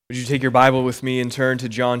Would you take your Bible with me and turn to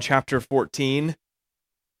John chapter 14?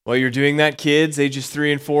 While you're doing that, kids, ages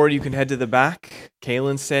 3 and 4, you can head to the back.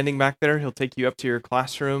 Kalen's standing back there. He'll take you up to your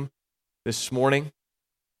classroom this morning.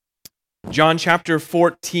 John chapter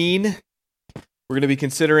 14, we're going to be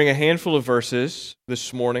considering a handful of verses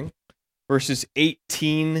this morning, verses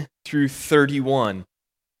 18 through 31.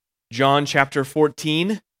 John chapter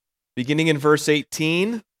 14, beginning in verse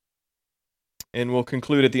 18, and we'll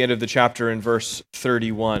conclude at the end of the chapter in verse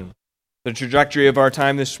 31. The trajectory of our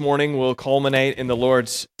time this morning will culminate in the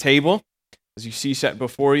Lord's table, as you see set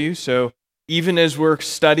before you. So even as we're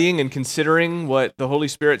studying and considering what the Holy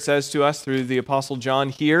Spirit says to us through the Apostle John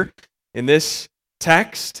here in this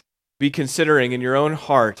text, be considering in your own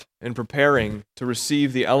heart and preparing to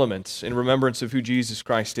receive the elements in remembrance of who Jesus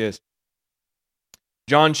Christ is.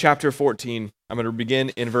 John chapter 14, I'm going to begin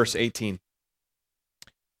in verse 18.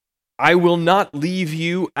 I will not leave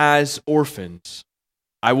you as orphans.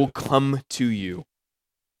 I will come to you.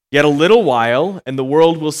 Yet a little while, and the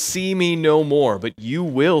world will see me no more, but you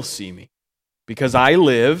will see me. Because I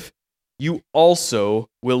live, you also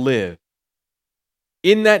will live.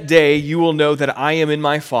 In that day you will know that I am in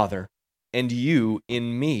my Father, and you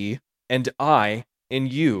in me, and I in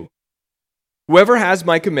you. Whoever has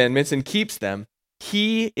my commandments and keeps them,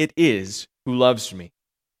 he it is who loves me.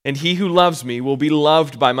 And he who loves me will be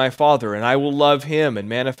loved by my Father, and I will love him and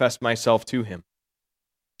manifest myself to him.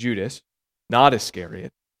 Judas, not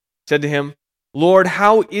Iscariot, said to him, Lord,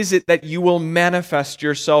 how is it that you will manifest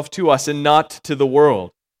yourself to us and not to the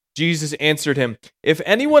world? Jesus answered him, If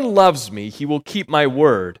anyone loves me, he will keep my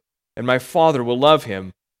word, and my Father will love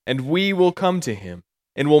him, and we will come to him,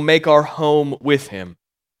 and will make our home with him.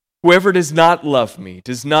 Whoever does not love me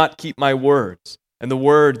does not keep my words, and the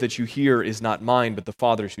word that you hear is not mine, but the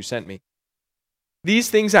Father's who sent me.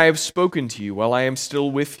 These things I have spoken to you while I am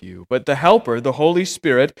still with you, but the Helper, the Holy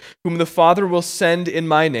Spirit, whom the Father will send in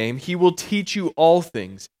my name, he will teach you all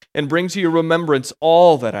things, and bring to your remembrance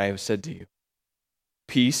all that I have said to you.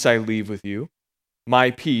 Peace I leave with you,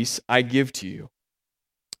 my peace I give to you.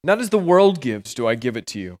 Not as the world gives do I give it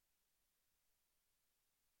to you.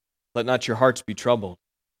 Let not your hearts be troubled,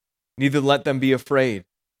 neither let them be afraid.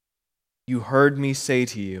 You heard me say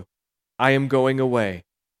to you, I am going away,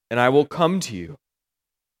 and I will come to you.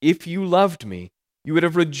 If you loved me, you would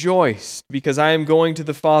have rejoiced, because I am going to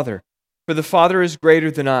the Father, for the Father is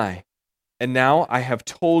greater than I. And now I have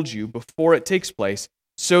told you before it takes place,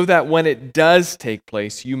 so that when it does take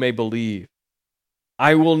place, you may believe.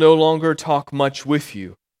 I will no longer talk much with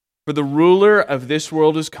you, for the ruler of this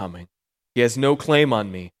world is coming. He has no claim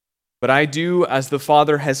on me, but I do as the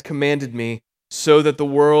Father has commanded me, so that the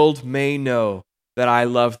world may know that I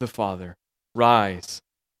love the Father. Rise,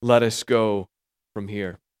 let us go from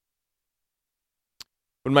here.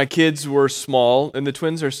 When my kids were small, and the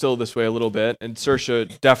twins are still this way a little bit, and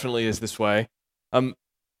Saoirse definitely is this way,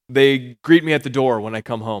 they greet me at the door when I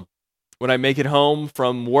come home. When I make it home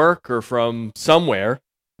from work or from somewhere,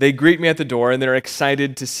 they greet me at the door, and they're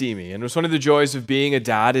excited to see me. And it's one of the joys of being a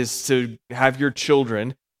dad is to have your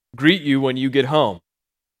children greet you when you get home.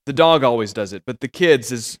 The dog always does it, but the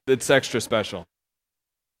kids, it's extra special.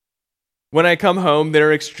 When I come home,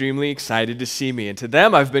 they're extremely excited to see me. And to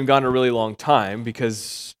them, I've been gone a really long time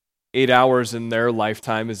because 8 hours in their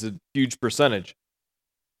lifetime is a huge percentage.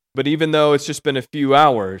 But even though it's just been a few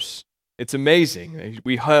hours, it's amazing.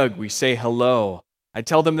 We hug, we say hello. I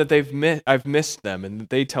tell them that I've missed them, and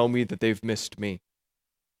they tell me that they've missed me.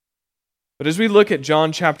 But as we look at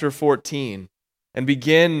John chapter 14 and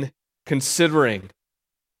begin considering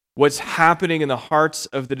what's happening in the hearts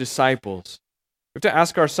of the disciples, we have to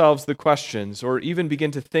ask ourselves the questions, or even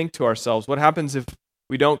begin to think to ourselves, what happens if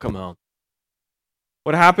we don't come home?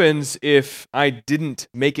 What happens if I didn't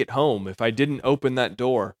make it home, if I didn't open that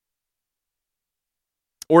door?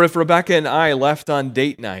 Or if Rebecca and I left on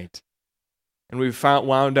date night and we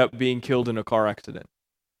wound up being killed in a car accident?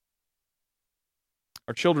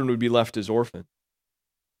 Our children would be left as orphans.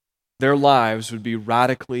 Their lives would be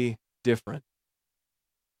radically different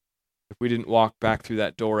if we didn't walk back through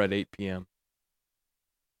that door at 8 p.m.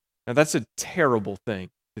 Now, that's a terrible thing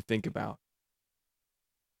to think about.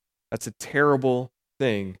 That's a terrible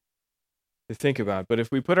thing to think about. But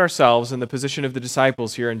if we put ourselves in the position of the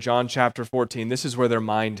disciples here in John chapter 14, this is where their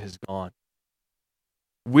mind has gone.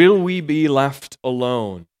 Will we be left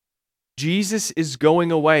alone? Jesus is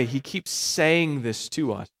going away. He keeps saying this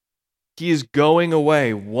to us. He is going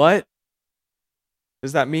away. What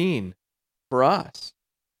does that mean for us?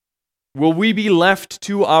 Will we be left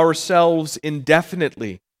to ourselves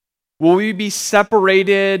indefinitely? Will we be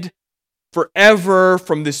separated forever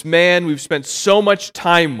from this man we've spent so much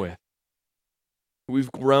time with? who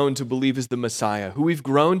we've grown to believe is the Messiah, who we've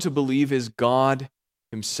grown to believe is God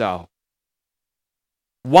himself.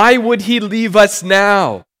 Why would he leave us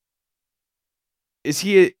now? Is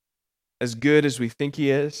he as good as we think he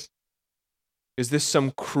is? Is this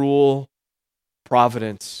some cruel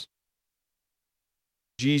providence?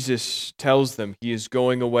 Jesus tells them he is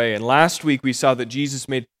going away. And last week we saw that Jesus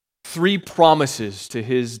made 3 promises to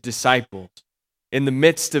his disciples in the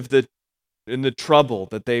midst of the trouble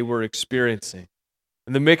that they were experiencing,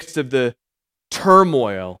 in the midst of the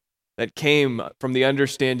turmoil that came from the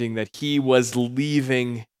understanding that he was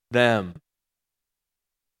leaving them.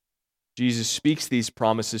 Jesus speaks these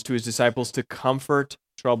promises to his disciples to comfort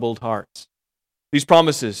troubled hearts. These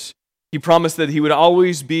promises, he promised that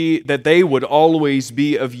they would always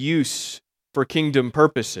be of use for kingdom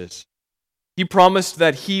purposes. He promised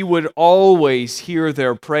that he would always hear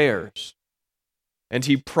their prayers. And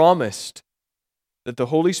he promised that the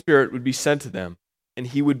Holy Spirit would be sent to them, and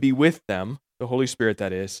he would be with them, the Holy Spirit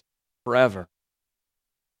that is, forever.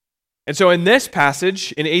 And so in this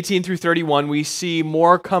passage, in 18 through 31, we see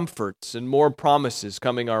more comforts and more promises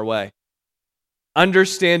coming our way.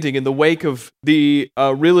 Understanding in the wake of the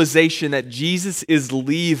realization that Jesus is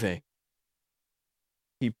leaving,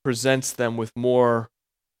 he presents them with more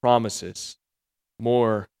promises,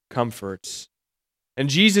 more comforts. And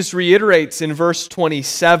Jesus reiterates in verse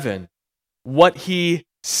 27 what he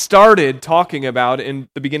started talking about in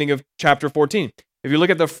the beginning of chapter 14. If you look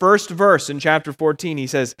at the first verse in chapter 14, he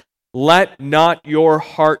says, "Let not your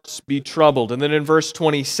hearts be troubled." And then in verse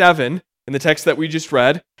 27, in the text that we just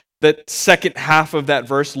read, that second half of that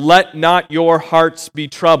verse, "Let not your hearts be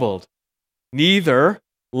troubled, neither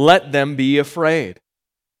let them be afraid."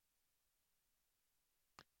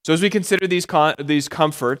 So as we consider these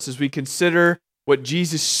comforts, as we consider what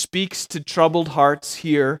Jesus speaks to troubled hearts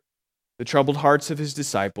here, the troubled hearts of his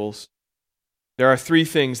disciples, there are 3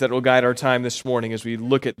 things that will guide our time this morning as we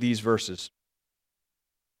look at these verses.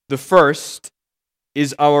 The first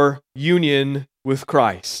is our union with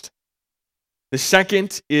Christ. The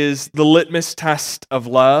second is the litmus test of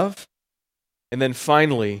love. And then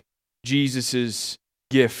finally, Jesus'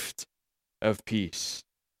 gift of peace.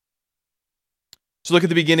 So look at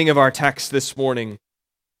the beginning of our text this morning,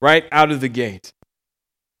 right out of the gate.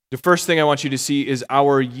 The first thing I want you to see is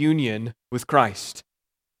our union with Christ.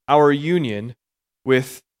 Our union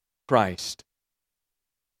with Christ.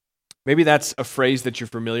 Maybe that's a phrase that you're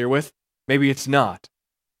familiar with. Maybe it's not.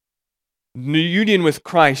 The union with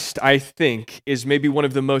Christ, I think, is maybe one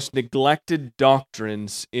of the most neglected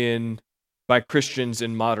doctrines by Christians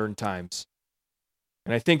in modern times.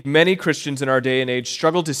 And I think many Christians in our day and age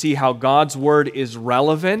struggle to see how God's word is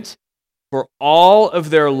relevant for all of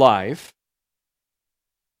their life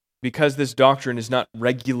because this doctrine is not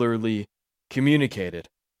regularly communicated.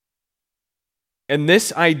 And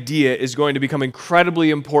this idea is going to become incredibly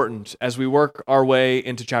important as we work our way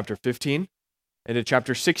into chapter 15, into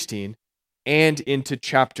chapter 16, and into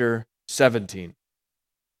chapter 17.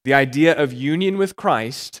 The idea of union with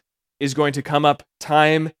Christ is going to come up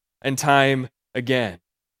time and time again.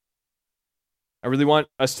 I really want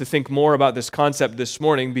us to think more about this concept this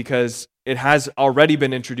morning because it has already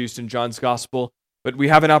been introduced in John's Gospel, but we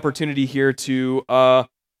have an opportunity here to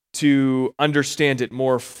understand it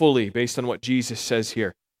more fully based on what Jesus says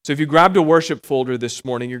here. So if you grabbed a worship folder this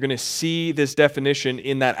morning, you're going to see this definition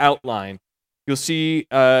in that outline. You'll see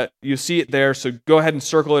it there, so go ahead and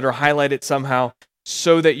circle it or highlight it somehow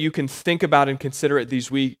so that you can think about and consider it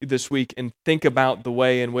this week and think about the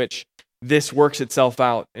way in which this works itself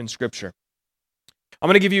out in Scripture. I'm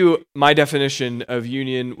going to give you my definition of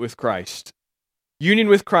union with Christ. Union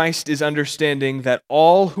with Christ is understanding that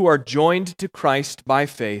all who are joined to Christ by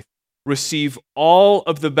faith receive all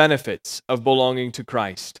of the benefits of belonging to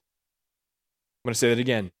Christ. I'm going to say that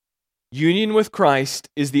again. Union with Christ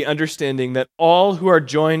is the understanding that all who are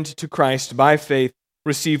joined to Christ by faith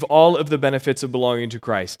receive all of the benefits of belonging to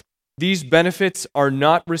Christ. These benefits are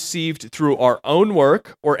not received through our own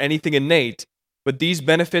work or anything innate, but these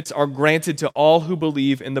benefits are granted to all who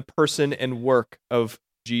believe in the person and work of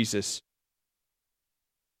Jesus.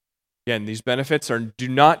 Again, these benefits do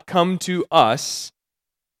not come to us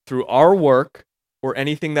through our work or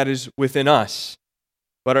anything that is within us,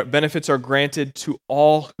 but our benefits are granted to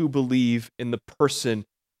all who believe in the person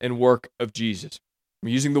and work of Jesus. I'm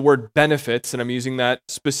using the word benefits, and I'm using that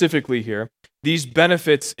specifically here. These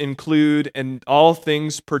benefits include and all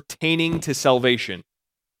things pertaining to salvation: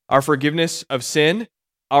 our forgiveness of sin,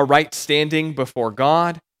 our right standing before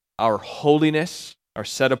God, our holiness, our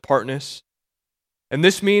set-apartness. And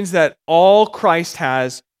this means that all Christ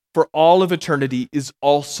has for all of eternity is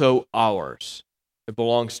also ours. It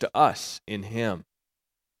belongs to us in Him.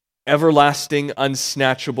 everlasting,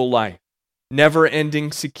 unsnatchable life,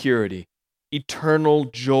 never-ending security, eternal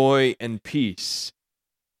joy and peace.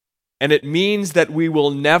 And it means that we will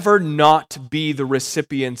never not be the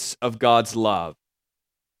recipients of God's love.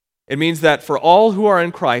 It means that for all who are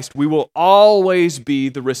in Christ, we will always be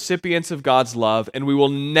the recipients of God's love, and we will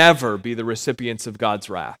never be the recipients of God's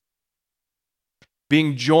wrath.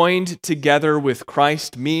 Being joined together with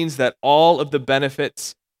Christ means that all of the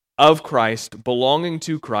benefits of Christ, belonging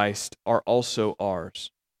to Christ, are also ours.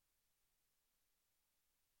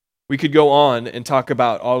 We could go on and talk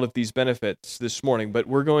about all of these benefits this morning, but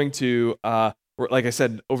we're going to, like I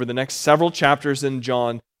said, over the next several chapters in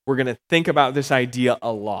John, we're going to think about this idea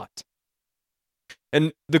a lot.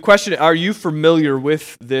 And the question, are you familiar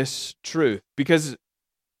with this truth? Because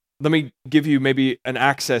let me give you maybe an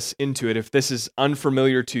access into it if this is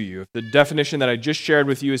unfamiliar to you. If the definition that I just shared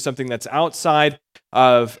with you is something that's outside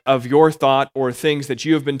of your thought or things that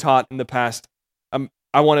you have been taught in the past,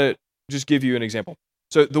 I want to just give you an example.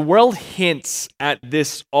 So the world hints at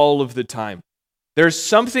this all of the time. There's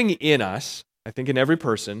something in us, I think in every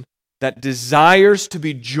person, that desires to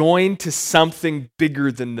be joined to something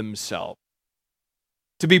bigger than themselves.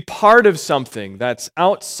 To be part of something that's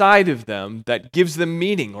outside of them that gives them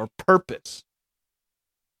meaning or purpose.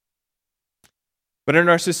 But in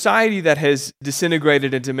our society that has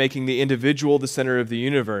disintegrated into making the individual the center of the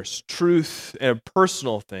universe, truth a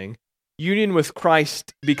personal thing, union with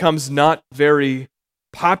Christ becomes not very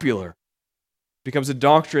popular. It becomes a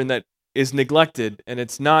doctrine that is neglected, and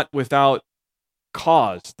it's not without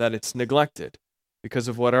cause that it's neglected because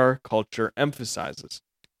of what our culture emphasizes.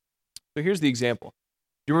 So here's the example.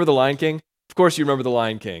 Do you remember The Lion King? Of course you remember The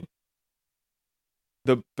Lion King.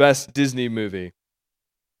 The best Disney movie.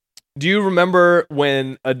 Do you remember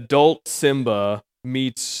when adult Simba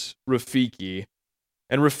meets Rafiki,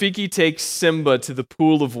 and Rafiki takes Simba to the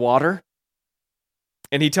pool of water,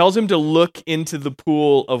 and he tells him to look into the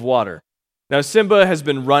pool of water. Now, Simba has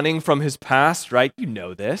been running from his past, right? You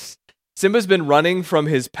know this. Simba's been running from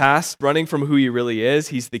his past, running from who he really is.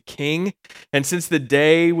 He's the king. And since the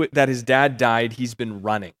day that his dad died, he's been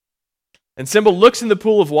running. And Simba looks in the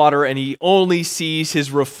pool of water, and he only sees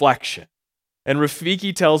his reflection. And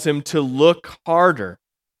Rafiki tells him to look harder.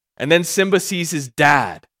 And then Simba sees his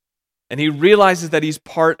dad. And he realizes that he's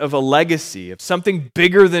part of a legacy, of something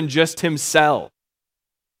bigger than just himself.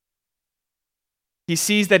 He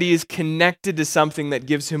sees that he is connected to something that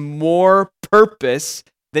gives him more purpose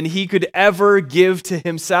than he could ever give to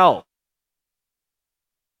himself.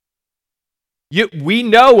 We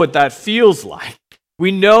know what that feels like.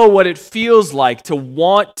 We know what it feels like to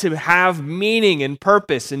want to have meaning and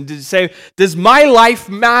purpose and to say, does my life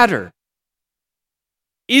matter?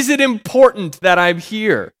 Is it important that I'm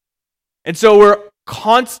here? And so we're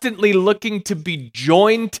constantly looking to be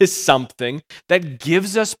joined to something that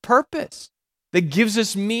gives us purpose, that gives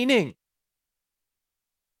us meaning.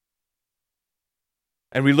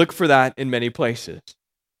 And we look for that in many places.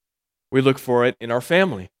 We look for it in our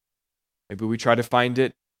family. Maybe we try to find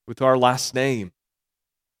it with our last name.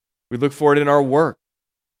 We look for it in our work.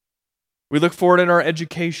 We look for it in our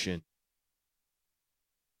education.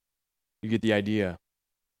 You get the idea.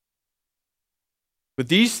 But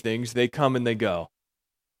these things, they come and they go.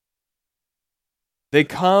 They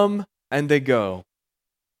come and they go.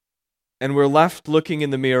 And we're left looking in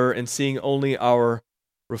the mirror and seeing only our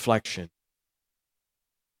reflection.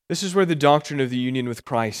 This is where the doctrine of the union with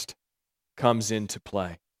Christ comes into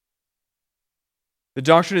play. The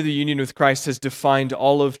doctrine of the union with Christ has defined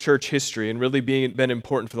all of church history and really been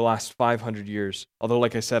important for the last 500 years. Although,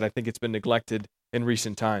 like I said, I think it's been neglected in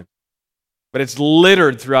recent times. But it's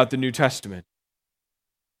littered throughout the New Testament.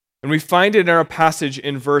 And we find it in our passage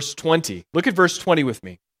in verse 20. Look at verse 20 with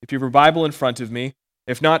me. If you have your Bible in front of me,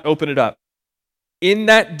 if not, open it up. In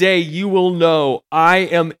that day you will know I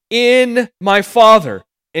am in my Father,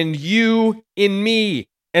 and you in me,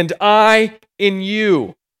 and I in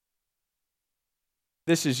you.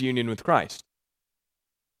 This is union with Christ.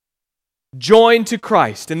 Joined to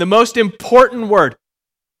Christ. And the most important word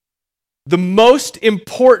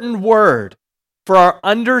for our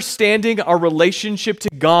understanding our relationship to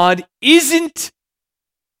God isn't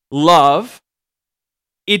love.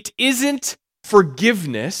 It isn't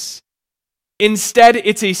forgiveness. Instead,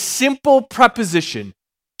 it's a simple preposition,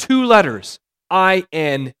 2 letters,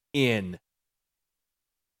 I-N, in.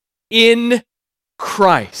 In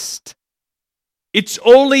Christ. It's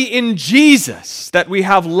only in Jesus that we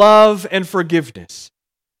have love and forgiveness.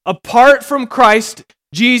 Apart from Christ,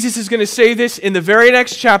 Jesus is going to say this in the very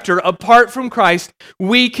next chapter, apart from Christ,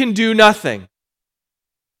 we can do nothing.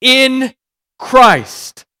 In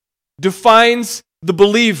Christ defines the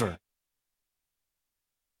believer.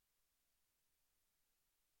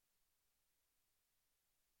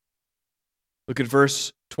 Look at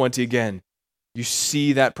verse 20 again. You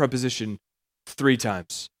see that preposition 3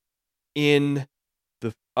 times. I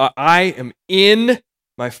am in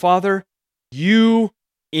my Father, you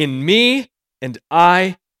in me, and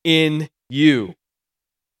I in you.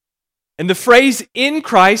 And the phrase in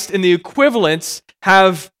Christ and the equivalents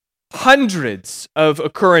have hundreds of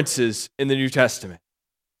occurrences in the New Testament.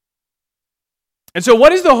 And so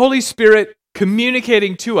what is the Holy Spirit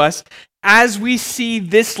communicating to us as we see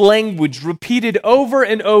this language repeated over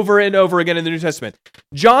and over and over again in the New Testament?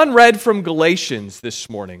 John read from Galatians this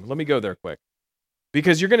morning. Let me go there quick,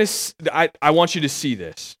 because I want you to see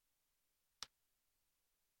this.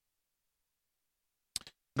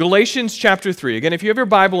 Galatians chapter 3. Again, if you have your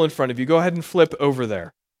Bible in front of you, go ahead and flip over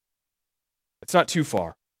there. It's not too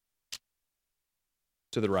far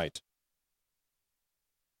to the right.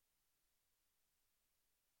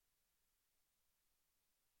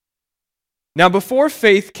 Now before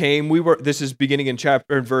faith came, this is beginning in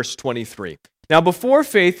verse 23. Now before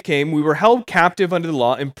faith came, we were held captive under the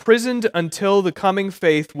law, imprisoned until the coming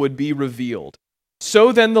faith would be revealed.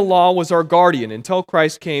 So then the law was our guardian until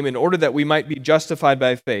Christ came, in order that we might be justified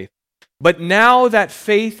by faith. But now that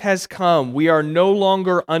faith has come, we are no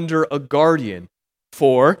longer under a guardian.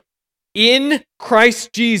 For in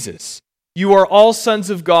Christ Jesus, you are all sons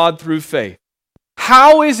of God through faith.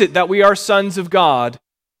 How is it that we are sons of God?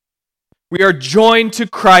 We are joined to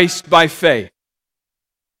Christ by faith.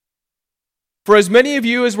 For as many of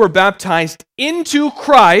you as were baptized into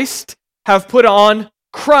Christ have put on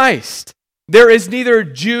Christ. There is neither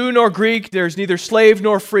Jew nor Greek, there is neither slave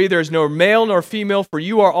nor free, there is no male nor female, for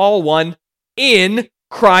you are all one in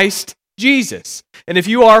Christ Jesus. And if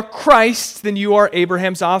you are Christ, then you are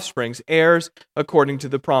Abraham's offspring, heirs according to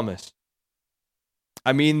the promise.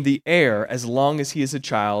 I mean, the heir, as long as he is a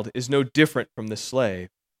child, is no different from the slave,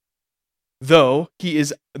 though he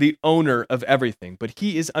is the owner of everything. But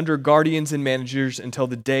he is under guardians and managers until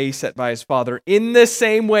the day set by his father. In the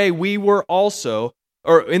same way we also,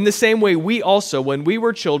 when we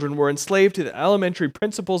were children, were enslaved to the elementary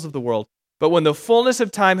principles of the world. But when the fullness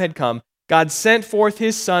of time had come, God sent forth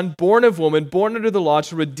his Son, born of woman, born under the law,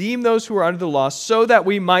 to redeem those who are under the law, so that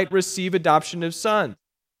we might receive adoption of sons.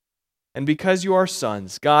 And because you are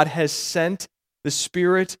sons, God has sent the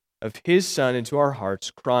Spirit of his Son into our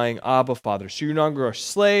hearts, crying, Abba, Father. So you're no longer a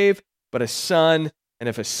slave, but a son, and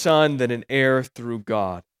if a son, then an heir through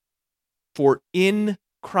God. For in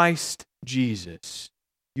Christ Jesus,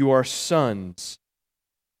 you are sons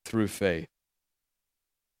through faith.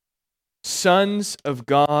 Sons of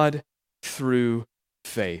God through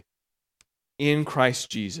faith. In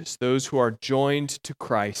Christ Jesus, those who are joined to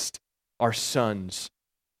Christ are sons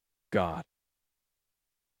of God.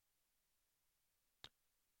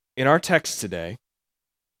 In our text today,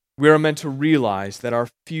 we are meant to realize that our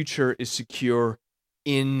future is secure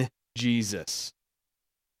in Jesus.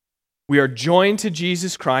 We are joined to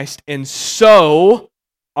Jesus Christ, and so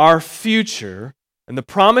our future and the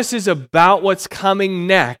promises about what's coming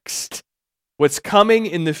next, what's coming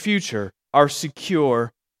in the future, are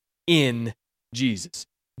secure in Jesus.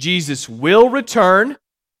 Jesus will return,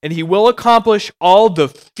 and he will accomplish all the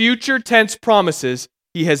future tense promises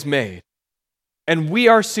he has made. And we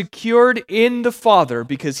are secured in the Father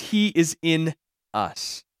because he is in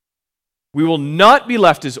us. We will not be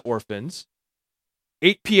left as orphans.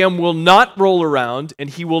 8 p.m. will not roll around, and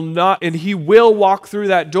he will walk through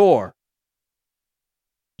that door.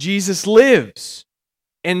 Jesus lives,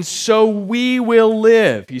 and so we will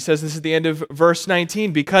live. He says this at the end of verse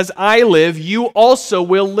 19, because I live, you also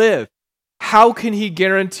will live. How can he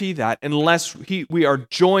guarantee that unless we are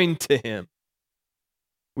joined to him?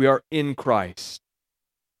 We are in Christ.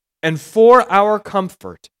 And for our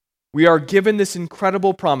comfort, we are given this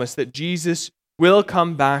incredible promise that Jesus will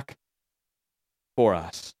come back for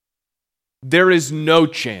us. There is no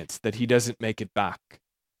chance that he doesn't make it back.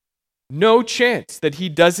 No chance that he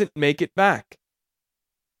doesn't make it back.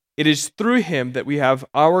 It is through him that we have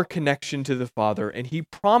our connection to the Father, and he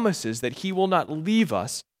promises that he will not leave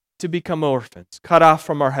us to become orphans, cut off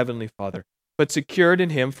from our Heavenly Father, but secured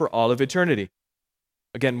in him for all of eternity.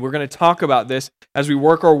 Again, we're going to talk about this as we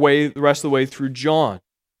work our way the rest of the way through John.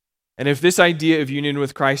 And if this idea of union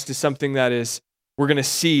with Christ is something that we're going to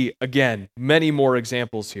see, again, many more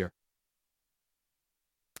examples here.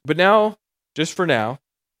 But now, just for now,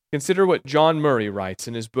 consider what John Murray writes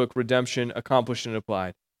in his book, Redemption, Accomplished and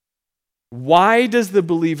Applied. Why does the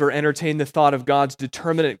believer entertain the thought of God's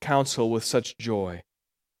determinate counsel with such joy?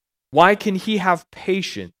 Why can he have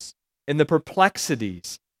patience in the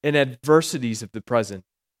perplexities and adversities of the present?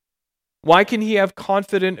 Why can he have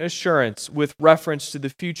confident assurance with reference to the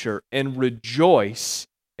future and rejoice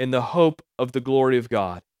in the hope of the glory of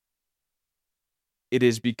God. It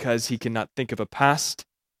is because he cannot think of a past,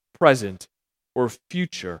 present, or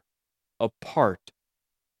future apart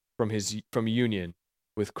from union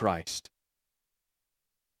with Christ.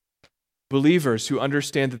 Believers who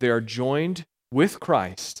understand that they are joined with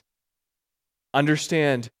Christ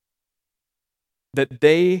understand that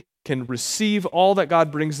they can receive all that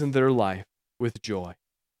God brings in their life with joy.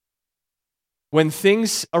 When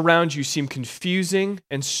things around you seem confusing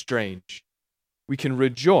and strange, we can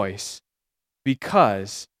rejoice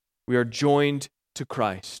because we are joined to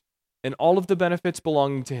Christ, and all of the benefits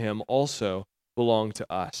belonging to him also belong to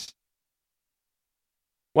us.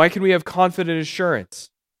 Why can we have confident assurance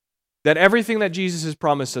that everything that Jesus has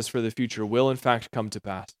promised us for the future will in fact come to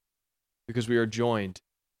pass? Because we are joined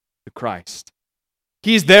to Christ.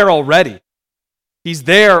 He's there already. He's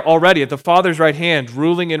there already at the Father's right hand,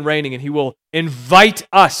 ruling and reigning, and he will invite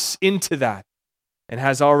us into that and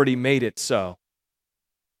has already made it so.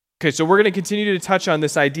 Okay, so we're going to continue to touch on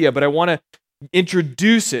this idea, but I want to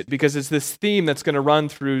introduce it because it's this theme that's going to run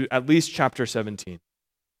through at least chapter 17.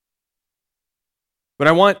 But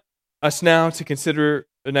I want us now to consider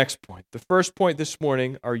the next point. The first point this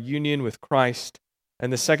morning, our union with Christ,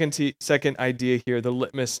 and the second idea here, the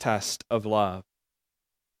litmus test of love,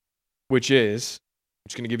 which is, I'm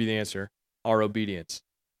just going to give you the answer, our obedience.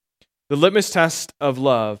 The litmus test of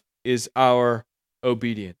love is our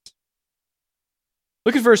obedience.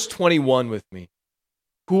 Look at verse 21 with me.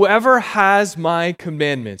 Whoever has my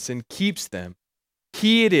commandments and keeps them,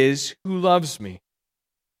 he it is who loves me.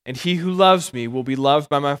 And he who loves me will be loved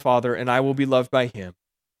by my Father, and I will be loved by him,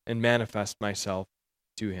 and manifest myself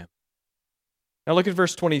to him. Now look at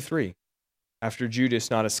verse 23, after Judas,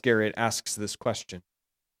 not Iscariot, asks this question.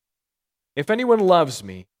 If anyone loves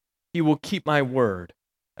me, he will keep my word,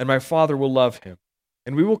 and my Father will love him,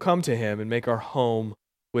 and we will come to him and make our home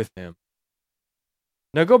with him.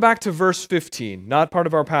 Now go back to verse 15, not part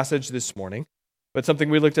of our passage this morning, but something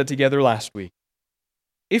we looked at together last week.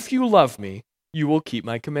 If you love me, you will keep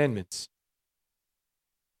my commandments.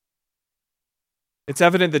 It's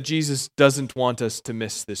evident that Jesus doesn't want us to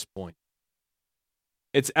miss this point.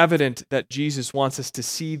 It's evident that Jesus wants us to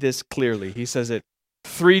see this clearly. He says it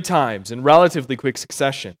 3 times in relatively quick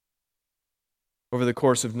succession over the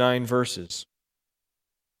course of 9 verses.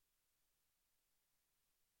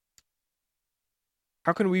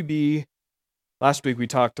 How can we be, last week we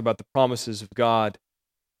talked about the promises of God,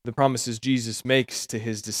 the promises Jesus makes to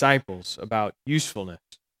his disciples about usefulness.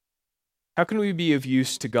 How can we be of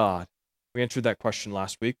use to God? We answered that question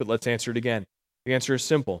last week, but let's answer it again. The answer is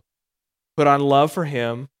simple. Put our love for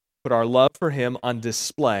him on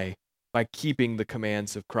display by keeping the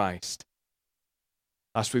commands of Christ.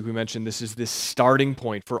 Last week we mentioned this is the starting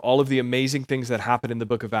point for all of the amazing things that happen in the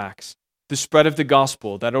book of Acts. The spread of the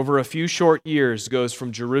gospel that over a few short years goes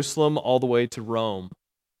from Jerusalem all the way to Rome.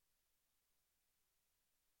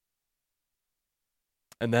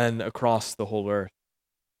 And then across the whole earth.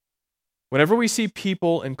 Whenever we see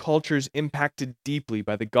people and cultures impacted deeply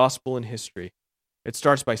by the gospel in history, it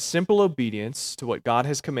starts by simple obedience to what God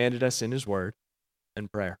has commanded us in his word and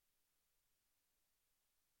prayer.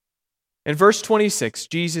 In verse 26,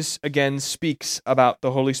 Jesus again speaks about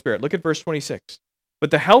the Holy Spirit. Look at verse 26. But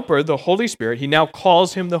the Helper, the Holy Spirit, he now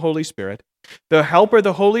calls him the Holy Spirit. The Helper,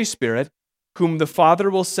 the Holy Spirit, whom the Father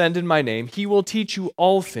will send in my name, he will teach you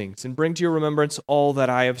all things and bring to your remembrance all that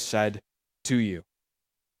I have said to you.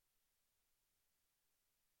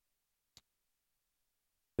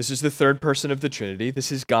 This is the third person of the Trinity.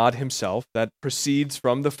 This is God himself that proceeds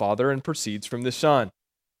from the Father and proceeds from the Son.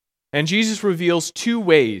 And Jesus reveals 2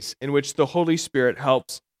 ways in which the Holy Spirit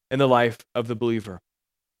helps in the life of the believer.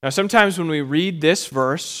 Now, sometimes when we read this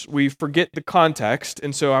verse, we forget the context,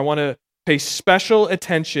 and so I want to pay special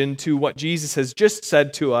attention to what Jesus has just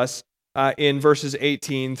said to us in verses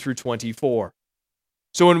 18 through 24.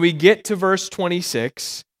 So when we get to verse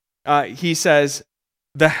 26, he says,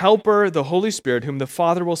 the Helper, the Holy Spirit, whom the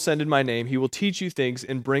Father will send in my name, he will teach you things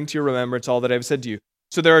and bring to your remembrance all that I have said to you.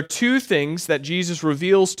 So there are 2 things that Jesus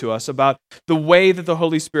reveals to us about the way that the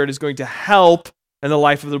Holy Spirit is going to help in the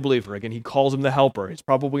life of the believer. Again, he calls him the Helper. It's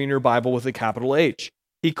probably in your Bible with a capital H.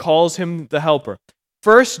 He calls him the Helper.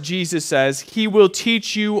 First, Jesus says, he will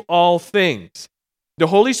teach you all things. The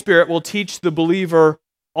Holy Spirit will teach the believer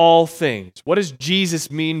all things. What does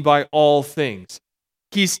Jesus mean by all things?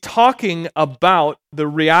 He's talking about the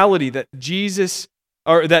reality that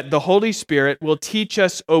that the Holy Spirit will teach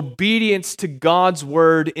us obedience to God's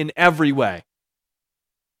word in every way.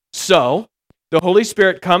 So, the Holy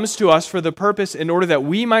Spirit comes to us for the purpose in order that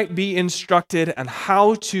we might be instructed on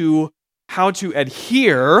how to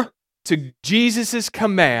adhere to Jesus'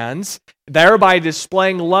 commands, thereby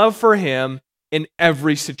displaying love for him in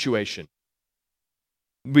every situation.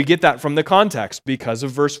 We get that from the context because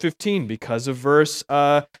of verse 15, because of verse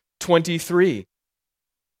 23,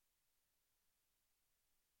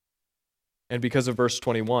 and because of verse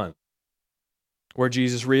 21, where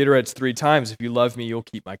Jesus reiterates 3 times, if you love me, you'll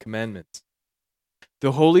keep my commandments.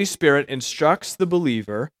 The Holy Spirit instructs the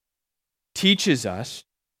believer, teaches us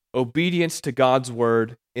obedience to God's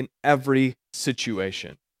word in every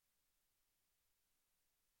situation.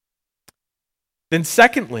 Then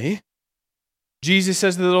secondly, Jesus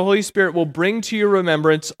says that the Holy Spirit will bring to your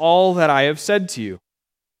remembrance all that I have said to you.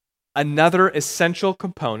 Another essential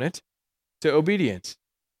component to obedience.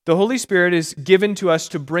 The Holy Spirit is given to us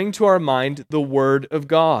to bring to our mind the Word of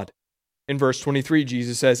God. In verse 23,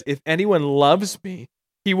 Jesus says, if anyone loves me,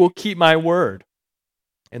 he will keep my word,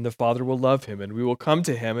 and the Father will love him, and we will come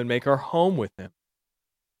to him and make our home with him.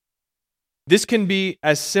 This can be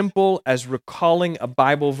as simple as recalling a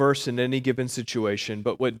Bible verse in any given situation,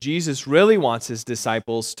 but what Jesus really wants his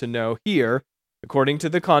disciples to know here, according to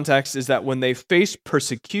the context, is that when they face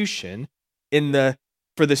persecution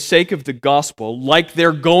for the sake of the gospel, like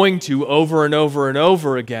they're going to over and over and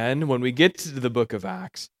over again when we get to the book of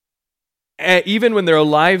Acts, even when their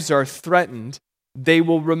lives are threatened, they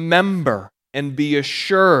will remember and be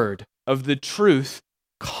assured of the truth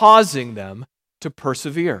causing them to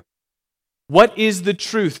persevere. What is the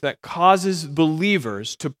truth that causes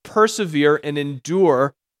believers to persevere and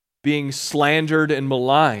endure being slandered and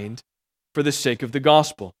maligned for the sake of the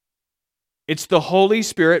gospel? It's the Holy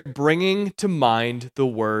Spirit bringing to mind the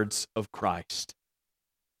words of Christ.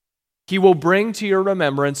 He will bring to your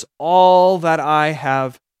remembrance all that I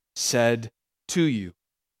have said to you.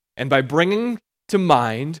 And by bringing to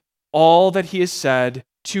mind all that he has said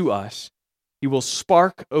to us, he will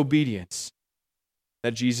spark obedience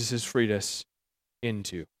that Jesus has freed us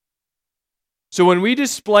into. So when we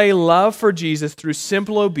display love for Jesus through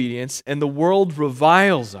simple obedience and the world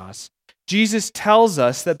reviles us, Jesus tells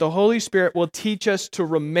us that the Holy Spirit will teach us to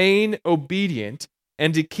remain obedient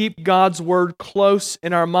and to keep God's word close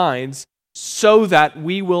in our minds so that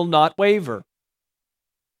we will not waver.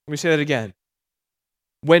 Let me say that again.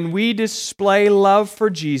 When we display love for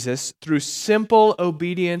Jesus through simple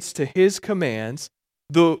obedience to his commands,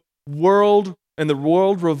 the world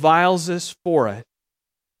reviles us for it.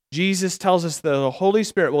 Jesus tells us that the Holy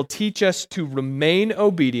Spirit will teach us to remain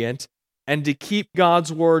obedient and to keep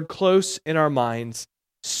God's word close in our minds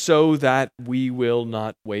so that we will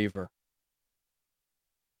not waver.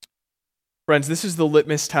 Friends, this is the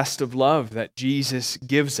litmus test of love that Jesus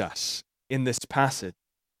gives us in this passage.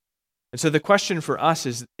 And so the question for us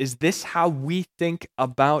is this how we think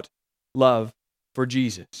about love for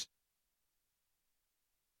Jesus?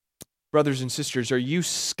 Brothers and sisters, are you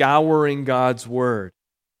scouring God's word,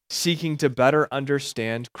 seeking to better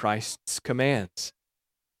understand Christ's commands?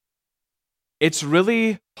 It's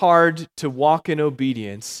really hard to walk in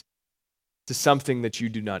obedience to something that you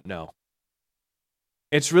do not know.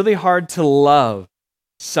 It's really hard to love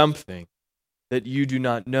something that you do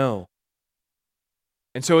not know.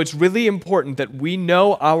 And so it's really important that we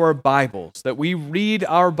know our Bibles, that we read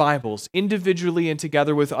our Bibles individually and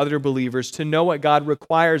together with other believers to know what God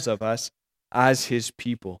requires of us as his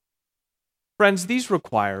people. Friends, these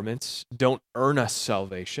requirements don't earn us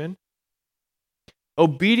salvation.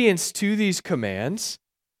 Obedience to these commands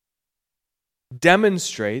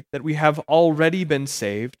demonstrate that we have already been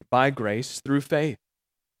saved by grace through faith.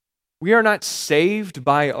 We are not saved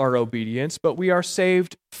by our obedience, but we are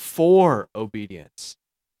saved for obedience.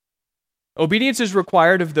 Obedience is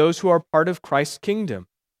required of those who are part of Christ's kingdom.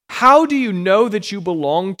 How do you know that you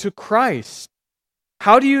belong to Christ?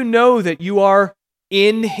 How do you know that you are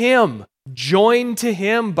in him, joined to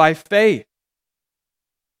him by faith?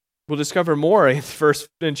 We'll discover more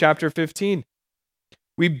in chapter 15.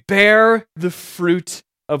 We bear the fruit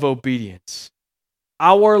of obedience.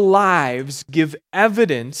 Our lives give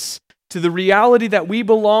evidence to the reality that we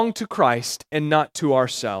belong to Christ and not to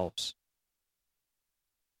ourselves.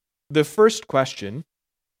 The first question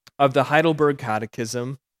of the Heidelberg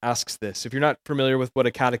Catechism asks this. If you're not familiar with what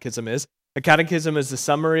a catechism is a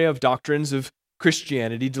summary of doctrines of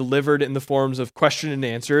Christianity delivered in the forms of question and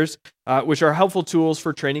answers, which are helpful tools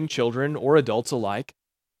for training children or adults alike.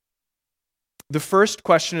 The first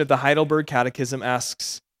question of the Heidelberg Catechism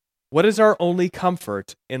asks, what is our only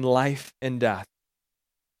comfort in life and death?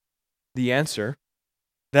 The answer,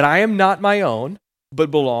 that I am not my own, but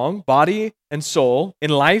belong, body and soul, in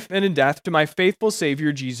life and in death, to my faithful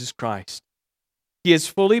Savior, Jesus Christ. He has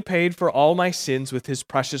fully paid for all my sins with his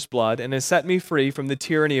precious blood and has set me free from the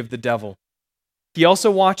tyranny of the devil. He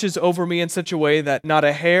also watches over me in such a way that not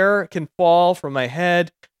a hair can fall from my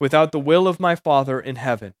head without the will of my Father in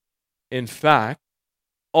heaven. In fact,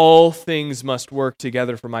 all things must work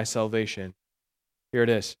together for my salvation. Here it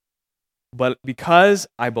is. But because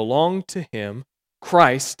I belong to him,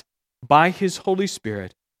 Christ, by his Holy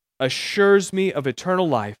Spirit, assures me of eternal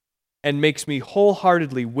life and makes me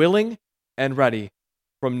wholeheartedly willing and ready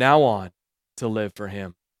from now on to live for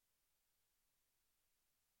him.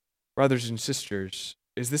 Brothers and sisters,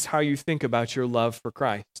 is this how you think about your love for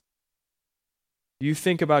Christ? You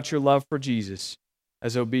think about your love for Jesus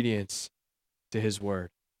as obedience to his word.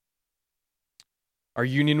 Our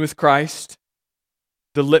union with Christ,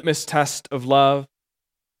 the litmus test of love.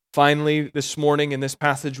 Finally, this morning in this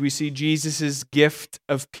passage, we see Jesus' gift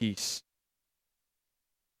of peace.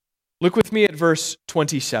 Look with me at verse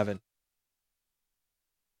 27.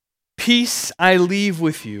 Peace I leave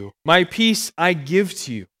with you, my peace I give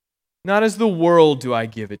to you. Not as the world do I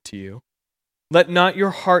give it to you. Let not your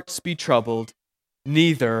hearts be troubled,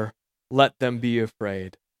 neither let them be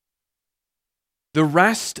afraid. The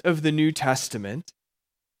rest of the New Testament,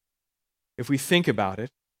 if we think about it,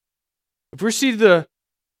 if we see the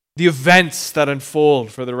events that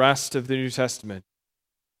unfold for the rest of the New Testament,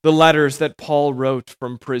 the letters that Paul wrote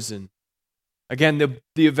from prison, again,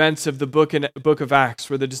 the events of the book of Acts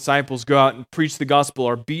where the disciples go out and preach the gospel,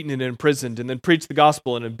 are beaten and imprisoned, and then preach the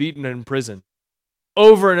gospel and are beaten and imprisoned,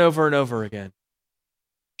 over and over and over again.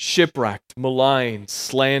 Shipwrecked, maligned,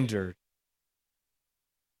 slandered.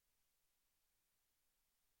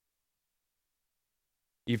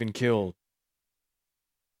 Even killed.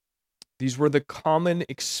 These were the common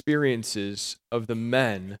experiences of the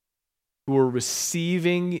men who were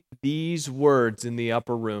receiving these words in the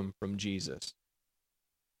upper room from Jesus.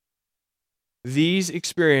 These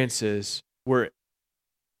experiences were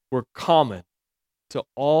common to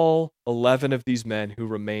all 11 of these men who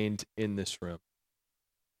remained in this room.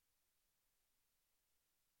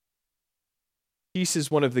 Peace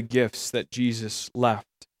is one of the gifts that Jesus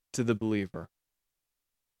left to the believer.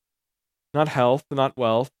 Not health, not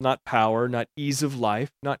wealth, not power, not ease of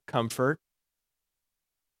life, not comfort,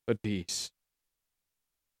 but peace.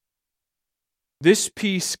 This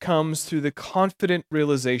peace comes through the confident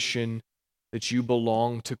realization that you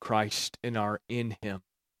belong to Christ and are in him.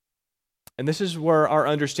 And this is where our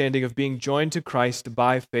understanding of being joined to Christ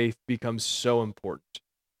by faith becomes so important.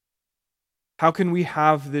 How can we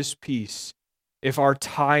have this peace if our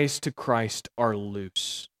ties to Christ are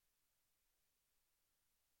loose?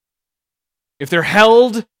 If they're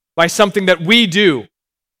held by something that we do.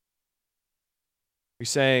 We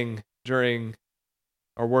sang during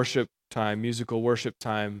our worship time, musical worship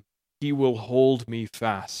time, he will hold me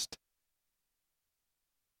fast.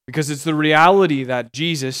 Because it's the reality that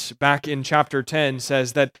Jesus, back in chapter 10,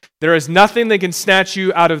 says that there is nothing that can snatch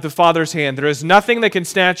you out of the Father's hand. There is nothing that can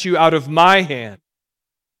snatch you out of my hand.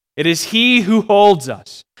 It is he who holds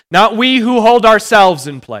us, not we who hold ourselves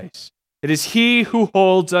in place. It is he who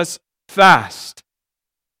holds us fast.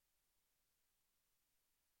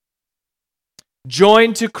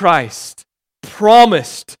 Joined to Christ,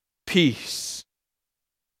 promised peace.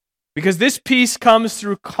 Because this peace comes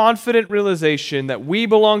through confident realization that we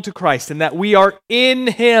belong to Christ and that we are in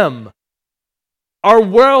him. Our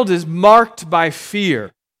world is marked by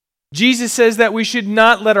fear. Jesus says that we should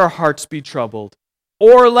not let our hearts be troubled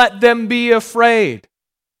or let them be afraid.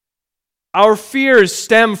 Our fears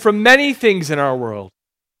stem from many things in our world.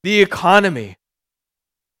 The economy,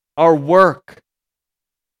 our work,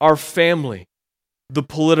 our family, the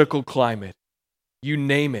political climate, you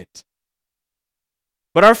name it.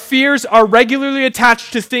 But our fears are regularly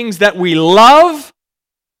attached to things that we love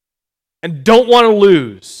and don't want to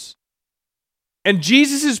lose. And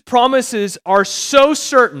Jesus' promises are so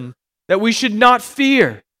certain that we should not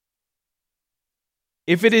fear.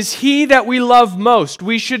 If it is he that we love most,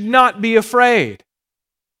 we should not be afraid.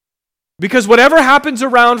 Because whatever happens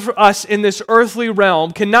around us in this earthly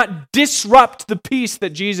realm cannot disrupt the peace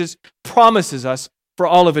that Jesus promises us for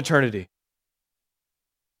all of eternity.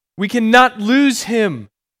 We cannot lose him.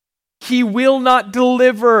 He will not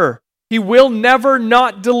deliver. He will never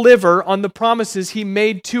not deliver on the promises he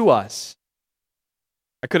made to us.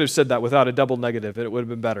 I could have said that without a double negative, and it would have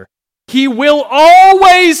been better. He will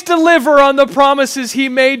always deliver on the promises he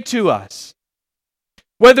made to us.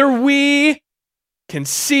 Whether we can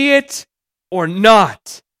see it or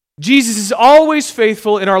not. Jesus is always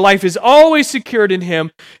faithful, and our life is always secured in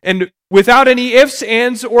him, and without any ifs,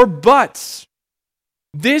 ands, or buts.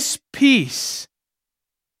 This peace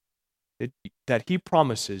that he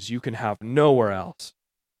promises you can have nowhere else.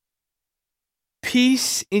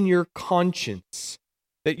 Peace in your conscience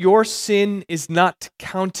that your sin is not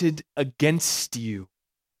counted against you.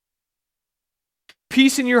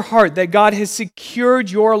 Peace in your heart that God has secured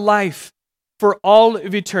your life for all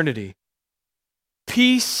of eternity.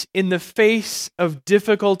 Peace in the face of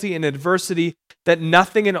difficulty and adversity, that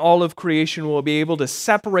nothing in all of creation will be able to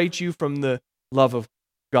separate you from the love of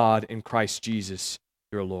God in Christ Jesus,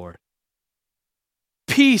 your Lord.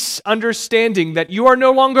 Peace, understanding that you are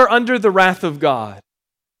no longer under the wrath of God,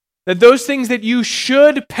 that those things that you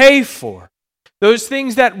should pay for, those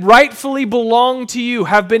things that rightfully belong to you,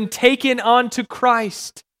 have been taken onto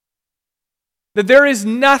Christ. That there is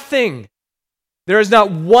nothing, there is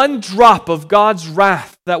not one drop of God's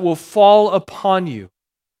wrath that will fall upon you,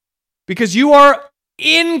 because you are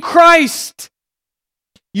in Christ.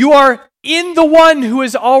 You are in the one who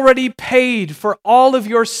has already paid for all of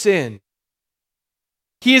your sin.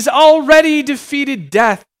 He has already defeated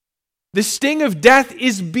death. The sting of death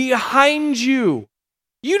is behind you.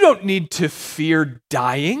 You don't need to fear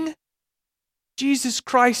dying. Jesus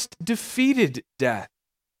Christ defeated death.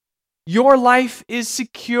 Your life is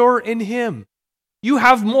secure in Him. You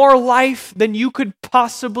have more life than you could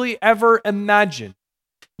possibly ever imagine.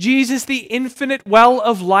 Jesus, the infinite well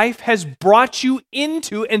of life, has brought you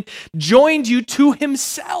into and joined you to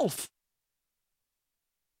Himself.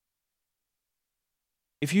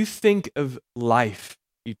 If you think of life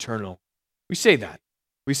eternal, we say that.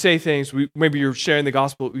 We say things, maybe you're sharing the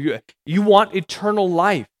gospel, you want eternal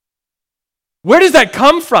life. Where does that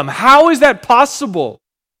come from? How is that possible?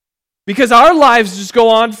 Because our lives just go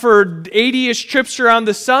on for 80-ish trips around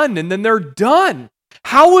the sun and then they're done.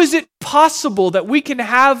 How is it possible that we can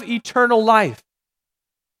have eternal life?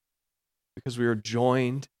 Because we are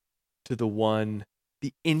joined to the one,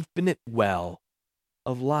 the infinite well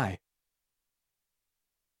of life.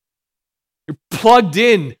 You're plugged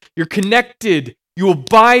in, you're connected, you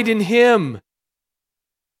abide in Him.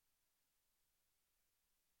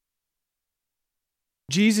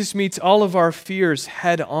 Jesus meets all of our fears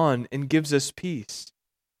head on and gives us peace.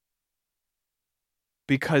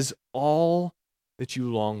 Because all that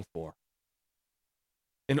you long for,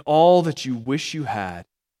 and all that you wish you had,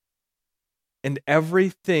 and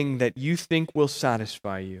everything that you think will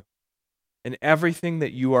satisfy you, and everything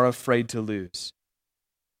that you are afraid to lose,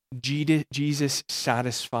 Jesus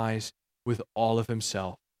satisfies with all of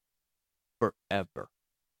Himself forever.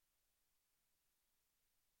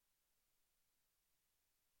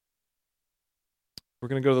 We're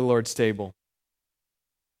going to go to the Lord's table.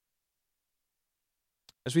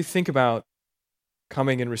 As we think about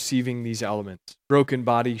coming and receiving these elements, broken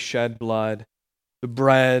body, shed blood, the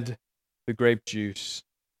bread, the grape juice,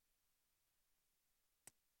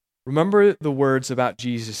 remember the words about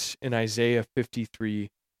Jesus in Isaiah 53:5.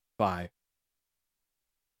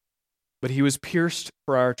 But He was pierced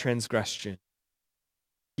for our transgression.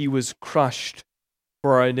 He was crushed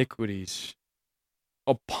for our iniquities.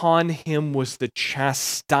 Upon Him was the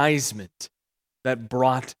chastisement that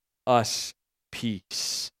brought us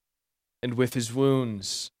peace. And with His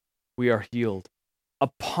wounds we are healed.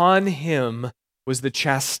 Upon Him was the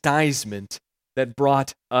chastisement that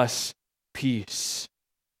brought us peace.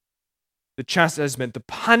 The chastisement, the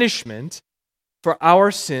punishment for our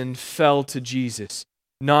sin fell to Jesus,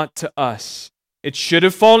 not to us. It should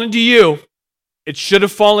have fallen to you. It should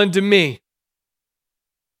have fallen to me.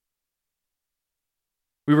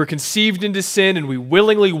 We were conceived into sin and we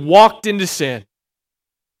willingly walked into sin.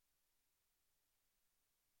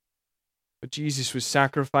 But Jesus was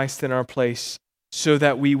sacrificed in our place so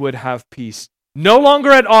that we would have peace. No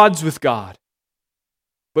longer at odds with God,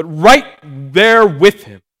 but right there with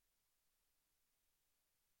Him.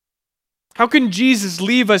 How can Jesus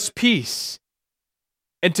leave us peace?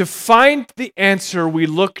 And to find the answer, we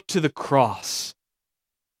look to the cross.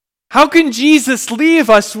 How can Jesus leave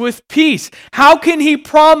us with peace? How can He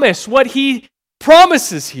promise what He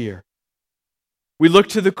promises here? We look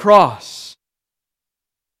to the cross.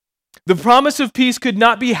 The promise of peace could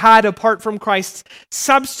not be had apart from Christ's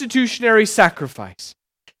substitutionary sacrifice.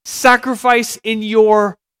 Sacrifice in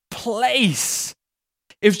your place.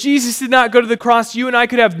 If Jesus did not go to the cross, you and I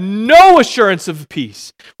could have no assurance of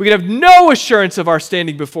peace. We could have no assurance of our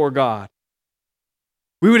standing before God.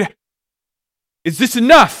 Is this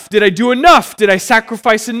enough? Did I do enough? Did I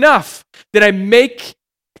sacrifice enough? Did I make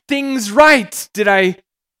things right? Did I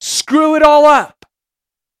screw it all up?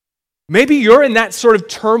 Maybe you're in that sort of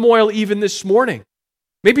turmoil even this morning.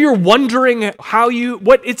 Maybe you're wondering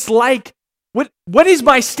what it's like. What is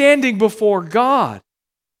my standing before God?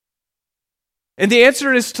 And the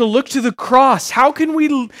answer is to look to the cross. How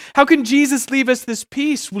can Jesus leave us this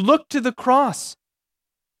peace? We look to the cross.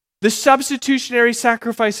 The substitutionary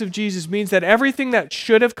sacrifice of Jesus means that everything that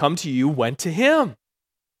should have come to you went to him.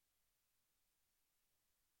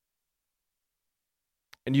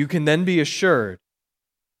 And you can then be assured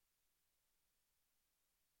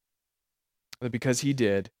that because he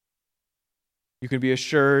did, you can be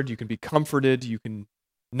assured, you can be comforted, you can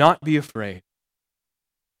not be afraid.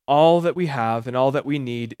 All that we have and all that we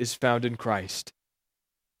need is found in Christ.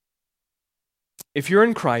 If you're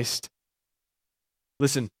in Christ,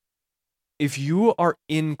 listen, if you are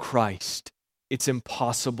in Christ, it's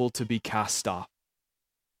impossible to be cast off.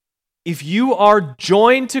 If you are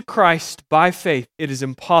joined to Christ by faith, it is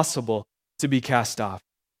impossible to be cast off.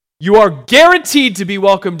 You are guaranteed to be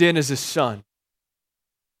welcomed in as a son.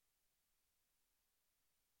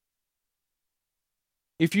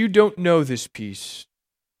 If you don't know this peace,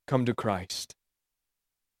 come to Christ.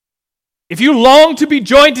 If you long to be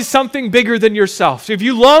joined to something bigger than yourself, if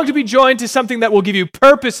you long to be joined to something that will give you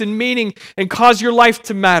purpose and meaning and cause your life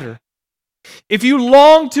to matter, if you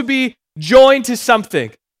long to be joined to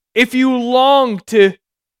something, if you long to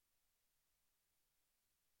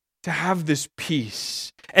have this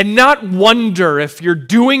peace and not wonder if you're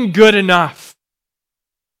doing good enough,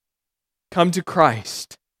 come to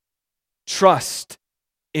Christ. Trust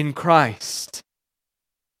in Christ.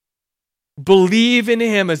 Believe in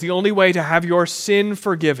him as the only way to have your sin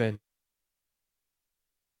forgiven.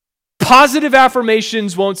 Positive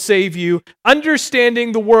affirmations won't save you.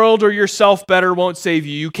 Understanding the world or yourself better won't save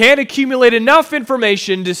you. You can't accumulate enough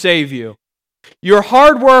information to save you. Your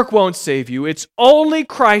hard work won't save you. It's only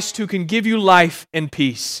Christ who can give you life and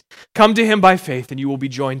peace. Come to him by faith and you will be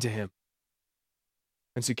joined to him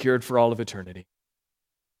and secured for all of eternity.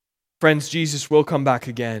 Friends, Jesus will come back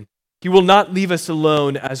again. He will not leave us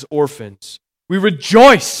alone as orphans. We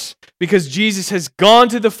rejoice because Jesus has gone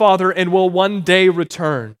to the Father and will one day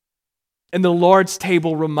return. And the Lord's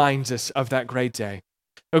table reminds us of that great day.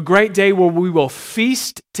 A great day where we will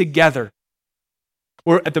feast together.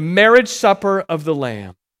 We're at the marriage supper of the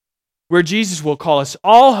Lamb, where Jesus will call us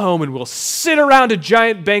all home and we'll sit around a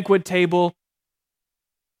giant banquet table.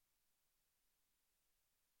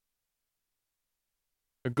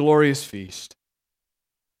 A glorious feast.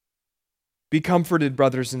 Be comforted,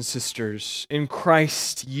 brothers and sisters. In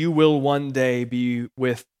Christ, you will one day be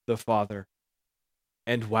with the Father.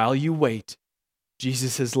 And while you wait,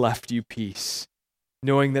 Jesus has left you peace,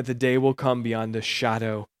 knowing that the day will come beyond a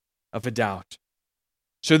shadow of a doubt.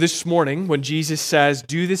 So this morning, when Jesus says,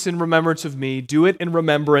 do this in remembrance of me, do it in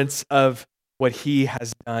remembrance of what he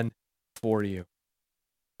has done for you.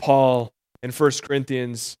 Paul in 1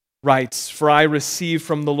 Corinthians writes, for I received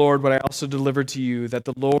from the Lord what I also delivered to you, that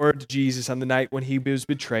the Lord Jesus, on the night when he was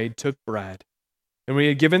betrayed, took bread. And when he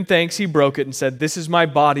had given thanks, he broke it and said, this is my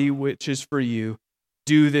body, which is for you.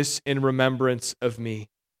 Do this in remembrance of me.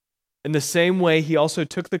 In the same way, he also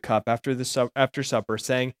took the cup after supper,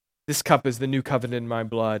 saying, this cup is the new covenant in my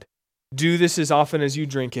blood. Do this as often as you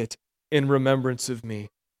drink it in remembrance of me.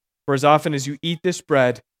 For as often as you eat this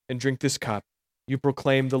bread and drink this cup, you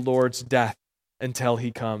proclaim the Lord's death until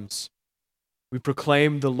he comes. We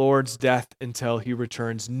proclaim the Lord's death until he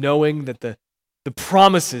returns, knowing that the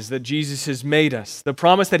promises that Jesus has made us, the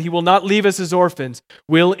promise that he will not leave us as orphans,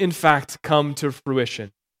 will in fact come to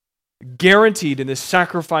fruition, guaranteed in the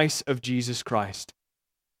sacrifice of Jesus Christ.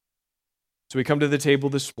 So we come to the table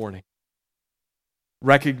this morning,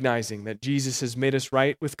 recognizing that Jesus has made us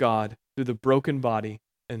right with God through the broken body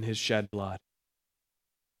and his shed blood.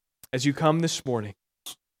 As you come this morning,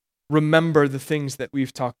 remember the things that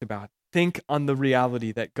we've talked about. Think on the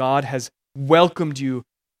reality that God has welcomed you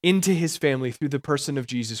into his family through the person of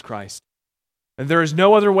Jesus Christ. And there is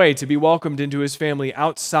no other way to be welcomed into his family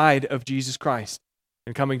outside of Jesus Christ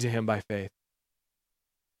and coming to him by faith.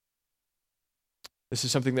 This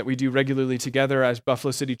is something that we do regularly together as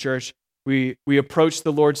Buffalo City Church. We approach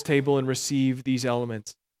the Lord's table and receive these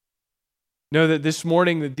elements. Know that this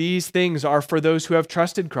morning that these things are for those who have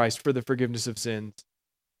trusted Christ for the forgiveness of sins.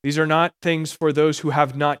 These are not things for those who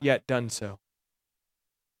have not yet done so.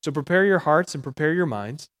 So prepare your hearts and prepare your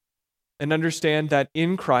minds and understand that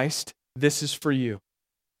in Christ, this is for you.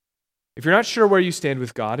 If you're not sure where you stand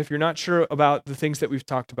with God, if you're not sure about the things that we've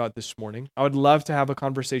talked about this morning, I would love to have a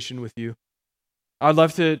conversation with you. I'd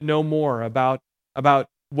love to know more about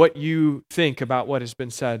what you think about what has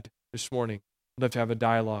been said this morning. I'd love to have a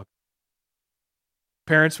dialogue.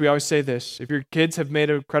 Parents, we always say this. If your kids have made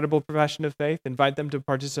a credible profession of faith, invite them to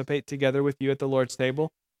participate together with you at the Lord's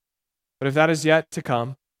table. But if that is yet to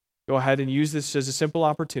come, go ahead and use this as a simple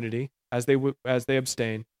opportunity, as they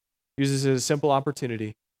abstain. Use this as a simple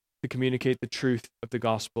opportunity to communicate the truth of the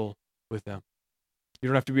gospel with them. You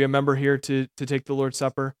don't have to be a member here to take the Lord's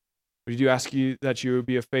Supper. We do ask you that you would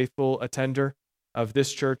be a faithful attender of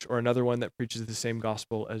this church or another one that preaches the same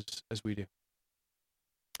gospel as we do.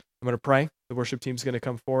 I'm going to pray. The worship team's going to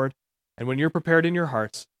come forward. And when you're prepared in your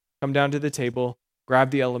hearts, come down to the table,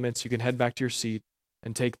 grab the elements. You can head back to your seat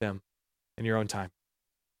and take them in your own time.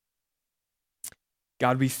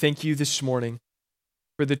 God, we thank you this morning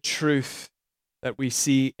for the truth that we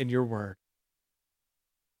see in your word.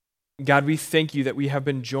 God, we thank you that we have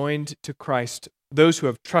been joined to Christ. Those who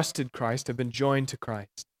have trusted Christ have been joined to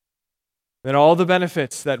Christ. That all the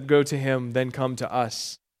benefits that go to him then come to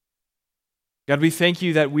us. God, we thank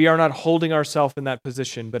you that we are not holding ourselves in that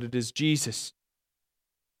position, but it is Jesus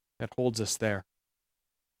that holds us there.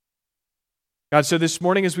 God, so this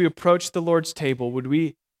morning as we approach the Lord's table, would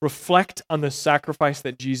we reflect on the sacrifice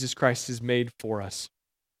that Jesus Christ has made for us?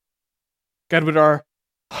 God, would our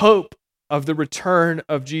hope of the return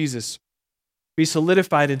of Jesus be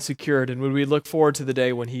solidified and secured, and would we look forward to the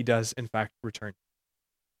day when he does, in fact, return?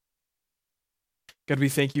 God, we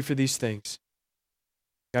thank you for these things.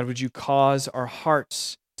 God, would you cause our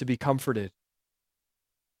hearts to be comforted?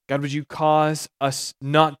 God, would you cause us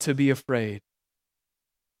not to be afraid?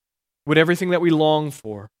 Would everything that we long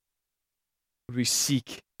for, would we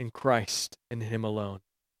seek in Christ and in him alone?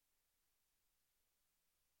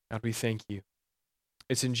 God, we thank you.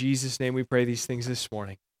 It's in Jesus' name we pray these things this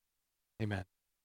morning. Amen.